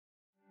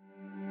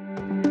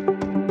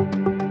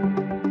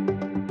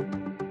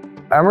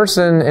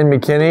Emerson and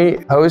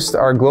McKinney host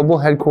our global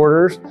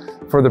headquarters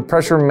for the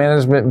Pressure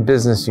Management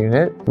Business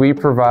Unit. We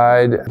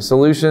provide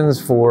solutions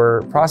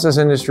for process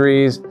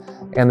industries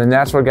and the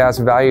natural gas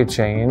value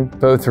chain,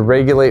 both to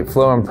regulate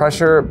flow and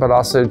pressure, but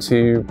also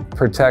to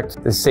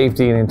protect the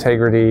safety and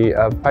integrity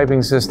of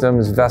piping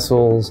systems,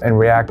 vessels, and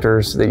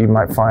reactors that you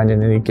might find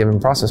in any given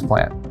process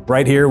plant.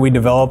 Right here, we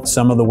develop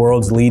some of the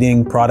world's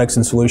leading products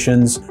and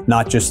solutions,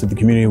 not just to the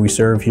community we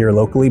serve here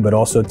locally, but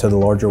also to the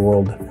larger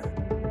world.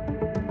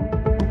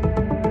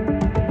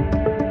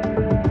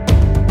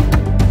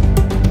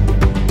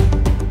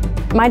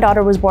 My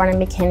daughter was born in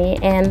McKinney,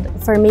 and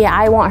for me,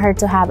 I want her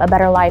to have a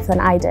better life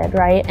than I did,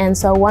 right? And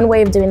so one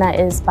way of doing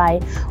that is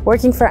by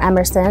working for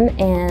Emerson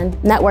and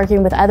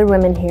networking with other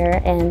women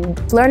here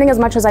and learning as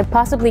much as I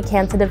possibly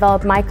can to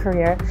develop my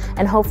career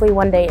and hopefully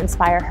one day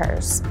inspire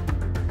hers.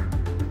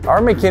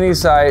 Our McKinney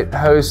site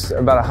hosts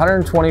about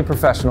 120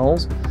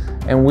 professionals,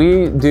 and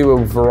we do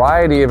a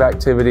variety of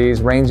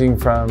activities ranging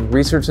from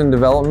research and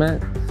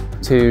development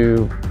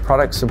to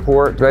product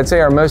support. But I'd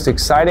say our most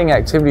exciting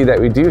activity that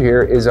we do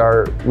here is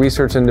our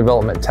research and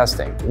development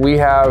testing. We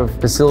have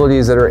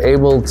facilities that are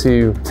able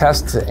to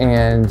test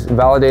and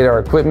validate our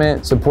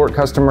equipment, support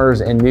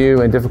customers in new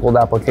and difficult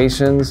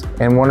applications.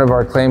 And one of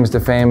our claims to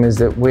fame is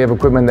that we have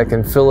equipment that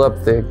can fill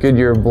up the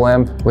Goodyear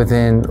blimp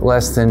within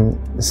less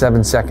than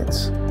 7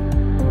 seconds.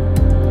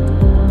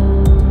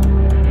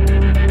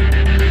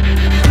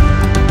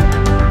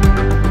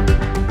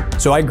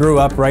 So I grew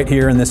up right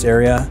here in this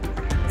area,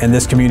 and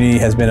this community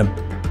has been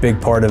a big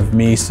part of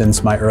me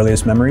since my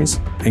earliest memories.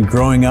 And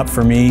growing up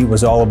for me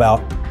was all about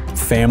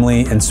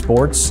family and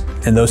sports,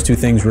 and those two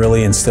things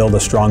really instilled a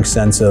strong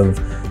sense of,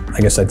 I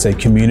guess I'd say,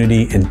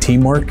 community and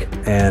teamwork.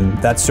 And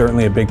that's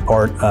certainly a big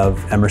part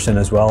of Emerson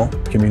as well,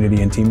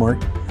 community and teamwork.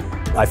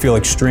 I feel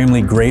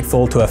extremely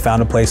grateful to have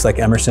found a place like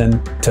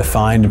Emerson to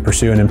find and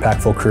pursue an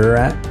impactful career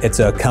at. It's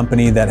a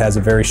company that has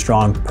a very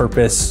strong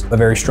purpose, a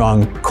very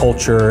strong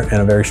culture,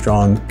 and a very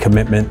strong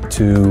commitment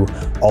to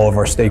all of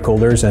our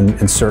stakeholders,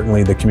 and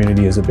certainly the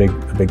community is a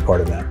big part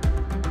of that.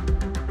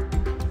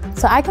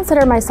 So I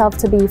consider myself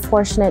to be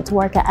fortunate to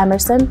work at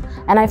Emerson,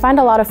 and I find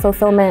a lot of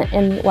fulfillment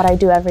in what I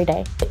do every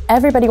day.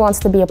 Everybody wants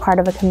to be a part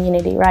of a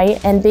community,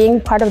 right? And being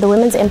part of the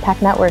Women's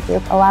Impact Network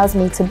group allows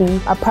me to be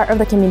a part of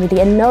the community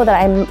and know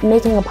that I'm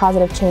making a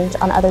positive change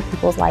on other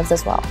people's lives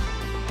as well.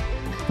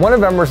 One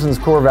of Emerson's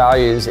core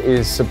values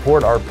is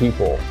support our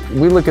people.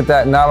 We look at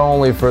that not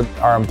only for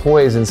our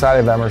employees inside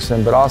of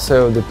Emerson, but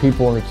also the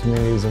people in the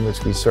communities in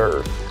which we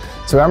serve.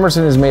 So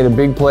Emerson has made a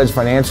big pledge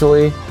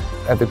financially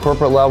at the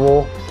corporate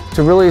level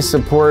to really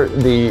support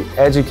the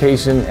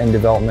education and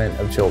development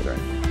of children.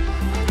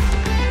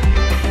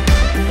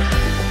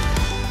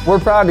 We're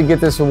proud to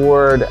get this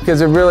award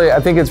because I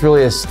think it's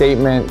really a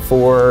statement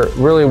for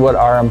really what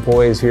our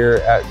employees here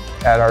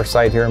at our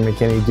site here in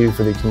McKinney do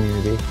for the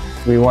community.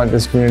 We want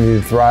this community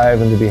to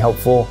thrive and to be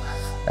helpful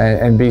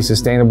and be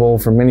sustainable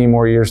for many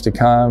more years to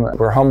come.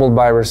 We're humbled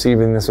by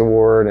receiving this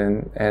award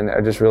and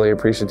are just really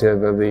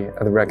appreciative of the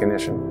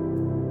recognition.